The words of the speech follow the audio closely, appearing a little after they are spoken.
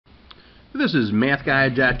This is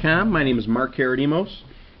MATHguide.com. My name is Mark Karadimos.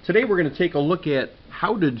 Today we're going to take a look at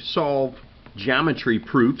how to solve geometry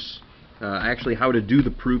proofs, actually how to do the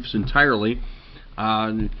proofs entirely.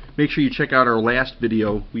 Make sure you check out our last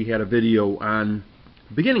video. We had a video on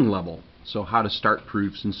beginning level, so how to start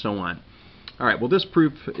proofs and so on. Alright, well this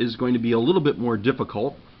proof is going to be a little bit more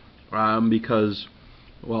difficult because,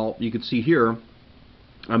 well, you can see here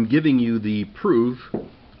I'm giving you the proof.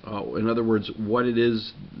 In other words, what it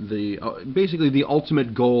is, basically the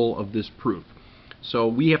ultimate goal of this proof. So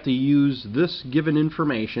we have to use this given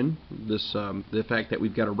information, the fact that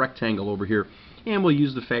we've got a rectangle over here, and we'll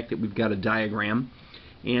use the fact that we've got a diagram,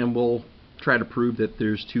 and we'll try to prove that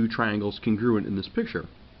there's two triangles congruent in this picture.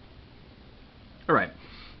 Alright,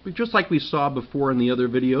 just like we saw before in the other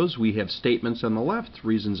videos, we have statements on the left,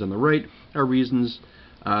 reasons on the right. Our reasons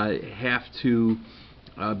have to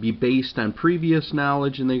be based on previous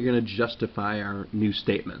knowledge, and they're going to justify our new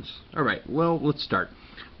statements. Alright, well, let's start.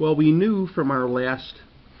 Well, we knew from our last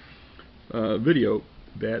video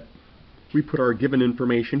that we put our given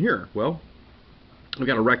information here. Well, we've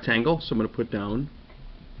got a rectangle, so I'm going to put down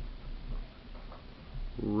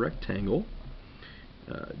rectangle,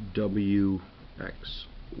 W, X,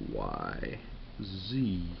 Y,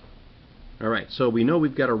 Z. Alright, so we know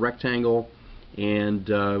we've got a rectangle, and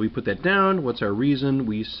we put that down. What's our reason?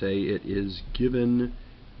 We say it is given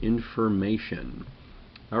information.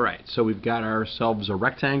 Alright, so we've got ourselves a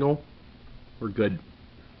rectangle. We're good.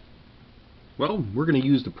 Well, we're going to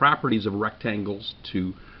use the properties of rectangles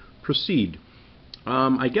to proceed.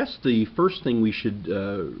 I guess the first thing we should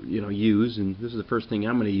use, and this is the first thing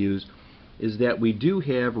I'm going to use, is that we do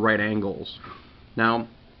have right angles. Now,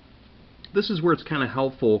 this is where it's kind of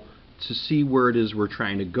helpful to see where it is we're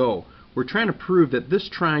trying to go. We're trying to prove that this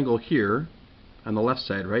triangle here, on the left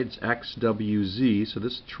side, right, it's XWZ, so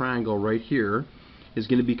this triangle right here is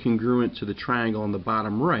going to be congruent to the triangle on the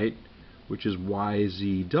bottom right, which is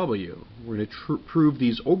YZW. We're going to prove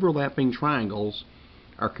these overlapping triangles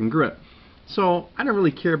are congruent. So I don't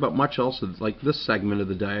really care about much else, like this segment of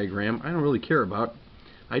the diagram. I don't really care about.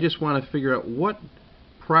 I just want to figure out what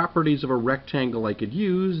properties of a rectangle I could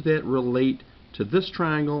use that relate to this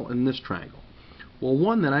triangle and this triangle. Well,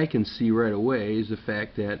 one that I can see right away is the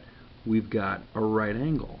fact that we've got a right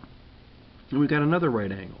angle. And we've got another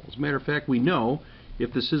right angle. As a matter of fact, we know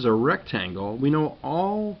if this is a rectangle, we know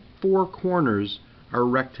all four corners are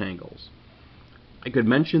rectangles. I could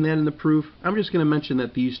mention that in the proof. I'm just going to mention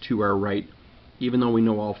that these two are right, even though we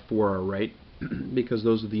know all four are right, because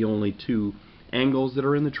those are the only two angles that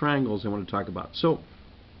are in the triangles I want to talk about. So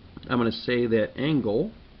I'm going to say that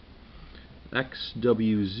angle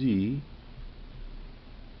XWZ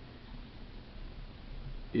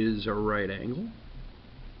is a right angle.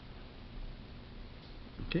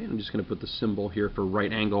 Okay, I'm just going to put the symbol here for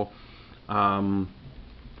right angle.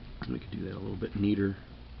 We could do that a little bit neater.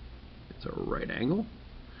 It's a right angle.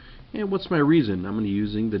 And what's my reason? I'm going to be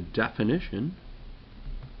using the definition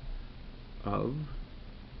of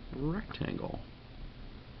rectangle.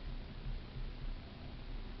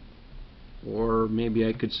 Or maybe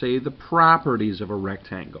I could say the properties of a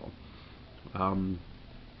rectangle.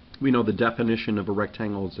 We know the definition of a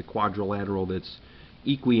rectangle is a quadrilateral that's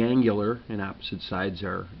equiangular and opposite sides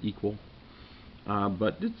are equal.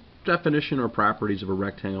 But it's definition or properties of a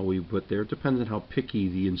rectangle we put there. It depends on how picky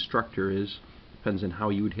the instructor is. Depends on how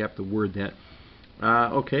you would have to word that.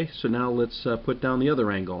 Okay, so now let's put down the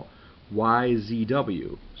other angle.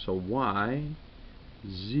 YZW. So YZW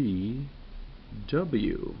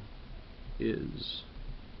is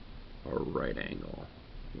a right angle.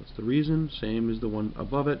 What's the reason? Same as the one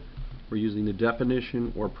above it. We're using the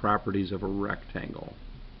definition or properties of a rectangle.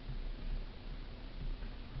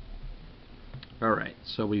 Alright,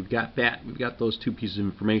 so we've got that. We've got those two pieces of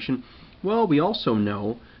information. Well, we also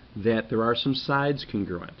know that there are some sides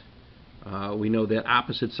congruent. We know that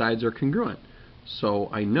opposite sides are congruent. So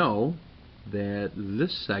I know that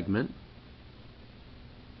this segment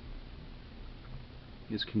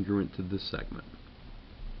is congruent to this segment.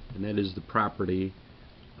 And that is the property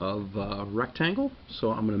of rectangle.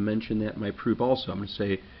 So I'm going to mention that in my proof also. I'm going to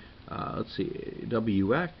say, let's see,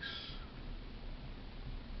 WX,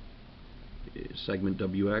 segment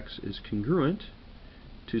WX is congruent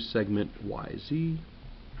to segment YZ.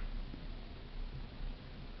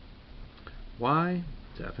 Y,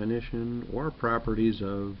 definition or properties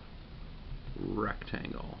of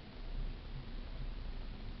rectangle.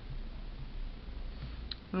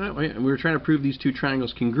 Alright, and we were trying to prove these two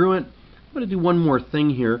triangles congruent. I'm going to do one more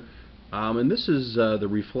thing here, and this is the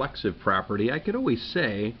reflexive property. I could always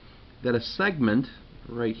say that a segment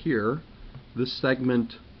right here, this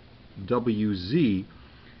segment WZ,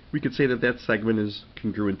 we could say that that segment is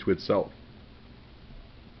congruent to itself.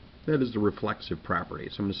 That is the reflexive property.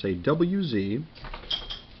 So I'm going to say WZ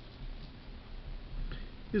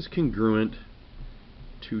is congruent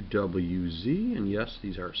to WZ, and yes,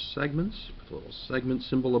 these are segments, put a little segment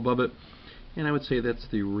symbol above it, and I would say that's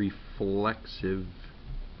the reflexive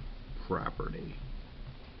property.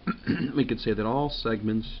 We could say that all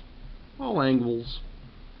segments, all angles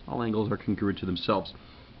are congruent to themselves.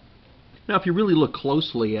 Now, if you really look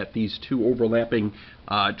closely at these two overlapping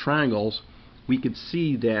triangles, we could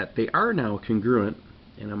see that they are now congruent,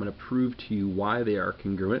 and I'm going to prove to you why they are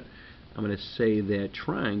congruent. I'm going to say that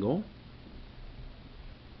triangle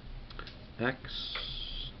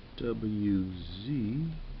XWZ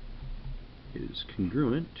is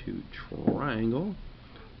congruent to triangle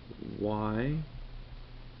YZW.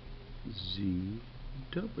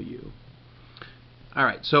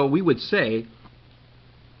 Alright, so we would say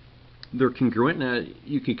they're congruent. Now,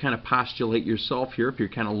 you can kind of postulate yourself here if you're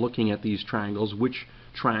kind of looking at these triangles, which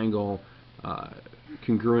triangle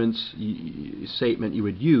congruence statement you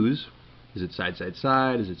would use. Is it side, side,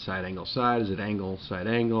 side? Is it side, angle, side? Is it angle, side,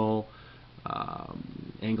 angle?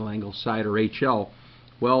 Angle, angle, side, or HL?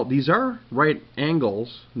 Well, these are right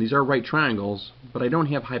angles, these are right triangles, but I don't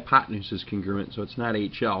have hypotenuses congruent, so it's not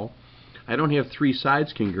HL. I don't have three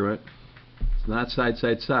sides congruent, it's not side,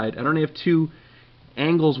 side, side. I don't have two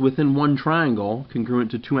angles within one triangle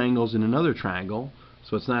congruent to two angles in another triangle,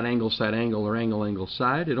 so it's not angle, side, angle, or angle, angle,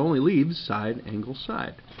 side. It only leaves side, angle,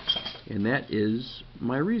 side. And that is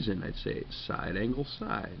my reason. I'd say side, angle,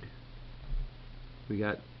 side. We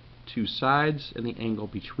got two sides and the angle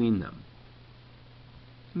between them.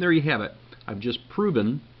 And there you have it. I've just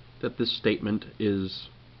proven that this statement is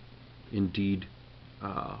indeed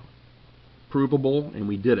provable, and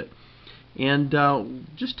we did it. And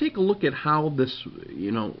just take a look at how this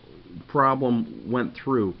problem went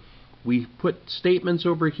through. We put statements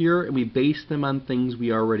over here and we based them on things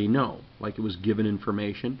we already know, like it was given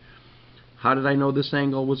information. How did I know this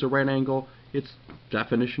angle was a right angle? It's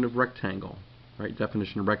definition of rectangle, right?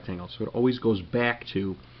 Definition of rectangle. So it always goes back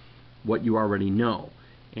to what you already know.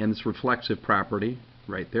 And this reflexive property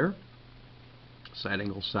right there, side,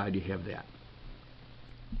 angle, side, you have that.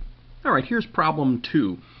 Alright, here's problem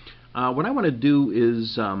 2. What I want to do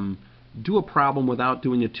is do a problem without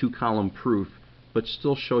doing a two-column proof, but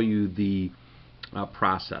still show you the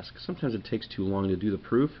process. 'Cause sometimes it takes too long to do the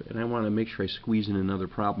proof, and I want to make sure I squeeze in another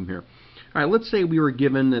problem here. Alright, let's say we were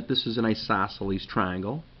given that this is an isosceles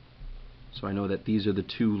triangle. So I know that these are the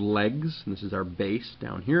two legs, and this is our base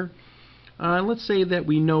down here. Let's say that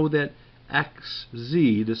we know that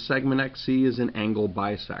XZ, the segment XZ, is an angle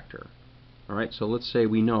bisector. Alright, so let's say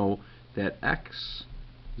we know that XZ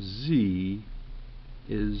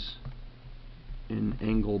is an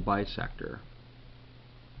angle bisector.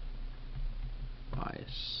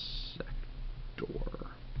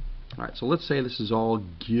 Alright, so let's say this is all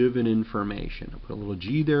given information. I'll put a little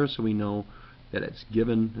G there so we know that it's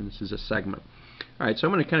given, and this is a segment. Alright, so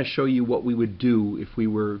I'm going to kind of show you what we would do if we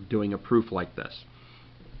were doing a proof like this.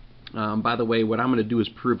 By the way, what I'm going to do is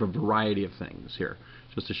prove a variety of things here,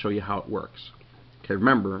 just to show you how it works. Okay,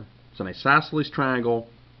 remember, it's an isosceles triangle,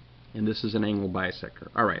 and this is an angle bisector.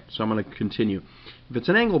 Alright, so I'm going to continue. If it's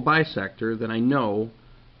an angle bisector, then I know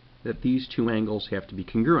that these two angles have to be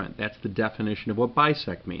congruent. That's the definition of what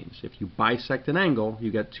bisect means. If you bisect an angle,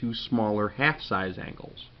 you get two smaller half-size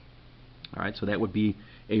angles. Alright, so that would be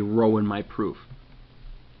a row in my proof.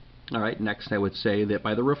 Alright, next I would say that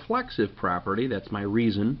by the reflexive property, that's my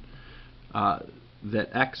reason,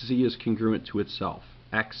 that XZ is congruent to itself.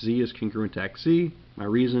 XZ is congruent to XZ, my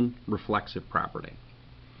reason, reflexive property.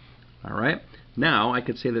 Alright, now I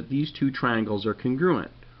could say that these two triangles are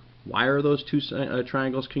congruent. Why are those two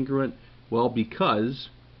triangles congruent? Well, because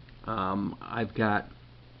I've got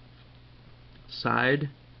side,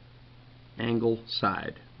 angle,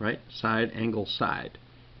 side, right? Side, angle, side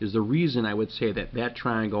is the reason I would say that that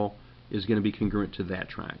triangle is going to be congruent to that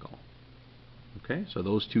triangle. Okay, so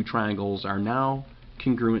those two triangles are now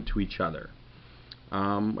congruent to each other.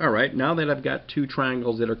 Alright, now that I've got two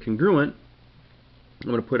triangles that are congruent, I'm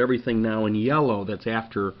going to put everything now in yellow that's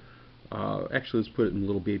after, actually let's put it in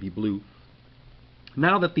little baby blue.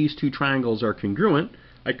 Now that these two triangles are congruent,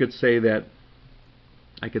 I could say that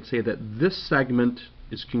this segment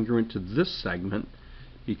is congruent to this segment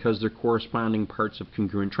because they're corresponding parts of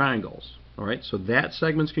congruent triangles. Alright, so that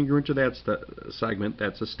segment's congruent to that segment,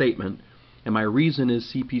 that's a statement, and my reason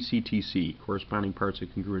is CPCTC, corresponding parts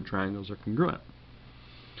of congruent triangles are congruent.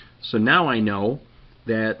 So now I know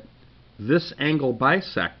that this angle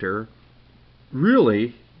bisector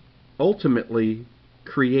really, ultimately,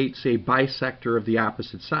 creates a bisector of the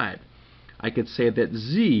opposite side. I could say that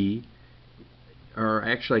Z, or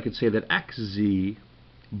actually I could say that XZ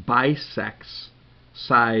bisects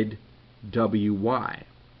side WY.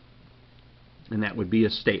 And that would be a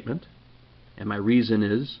statement. And my reason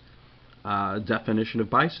is definition of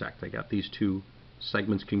bisect. I got these two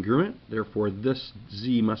segments congruent, therefore this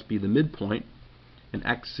Z must be the midpoint, and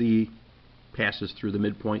XZ passes through the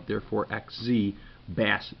midpoint, therefore XZ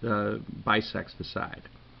bisects the side.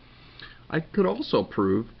 I could also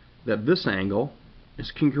prove that this angle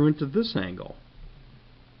is congruent to this angle.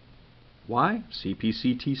 Why?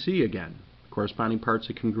 CPCTC again. Corresponding parts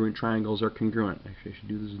of congruent triangles are congruent. Actually, I should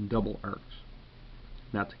do this in double arcs,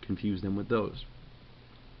 not to confuse them with those.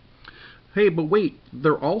 Hey, but wait,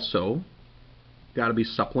 they're also got to be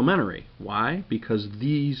supplementary. Why? Because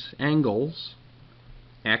these angles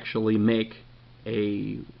actually make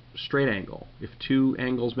a straight angle. If two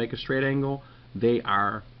angles make a straight angle, they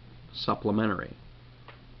are supplementary.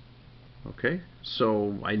 Okay,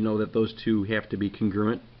 so I know that those two have to be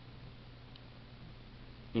congruent,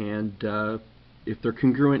 and if they're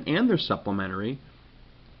congruent and they're supplementary,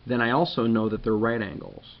 then I also know that they're right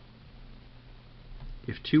angles.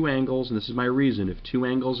 If two angles, and this is my reason, if two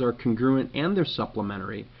angles are congruent and they're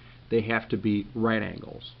supplementary, they have to be right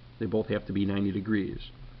angles. They both have to be 90 degrees.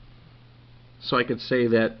 So I could say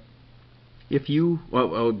that if you,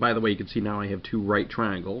 oh, by the way, you can see now I have two right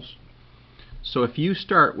triangles. So if you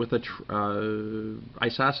start with a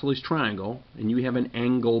isosceles triangle and you have an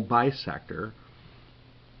angle bisector,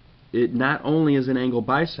 it not only is an angle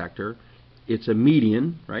bisector, it's a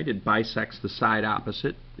median, right? It bisects the side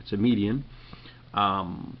opposite. It's a median.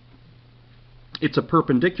 It's a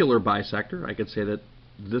perpendicular bisector. I could say that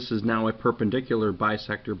this is now a perpendicular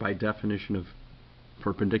bisector by definition of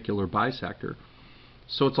perpendicular bisector.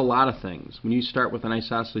 So it's a lot of things. When you start with an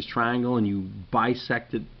isosceles triangle and you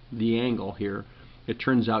bisected the angle here, it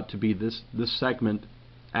turns out to be this segment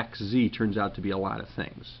XZ turns out to be a lot of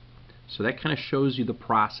things. So that kind of shows you the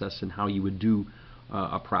process and how you would do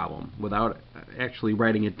a problem without actually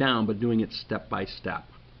writing it down, but doing it step by step.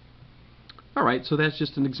 Alright, so that's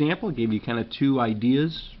just an example. I gave you kind of two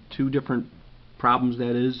ideas, two different problems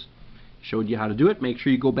that is, showed you how to do it. Make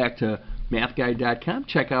sure you go back to MATHguide.com,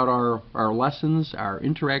 check out our lessons, our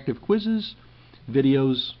interactive quizzes,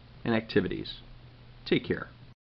 videos, and activities. Take care.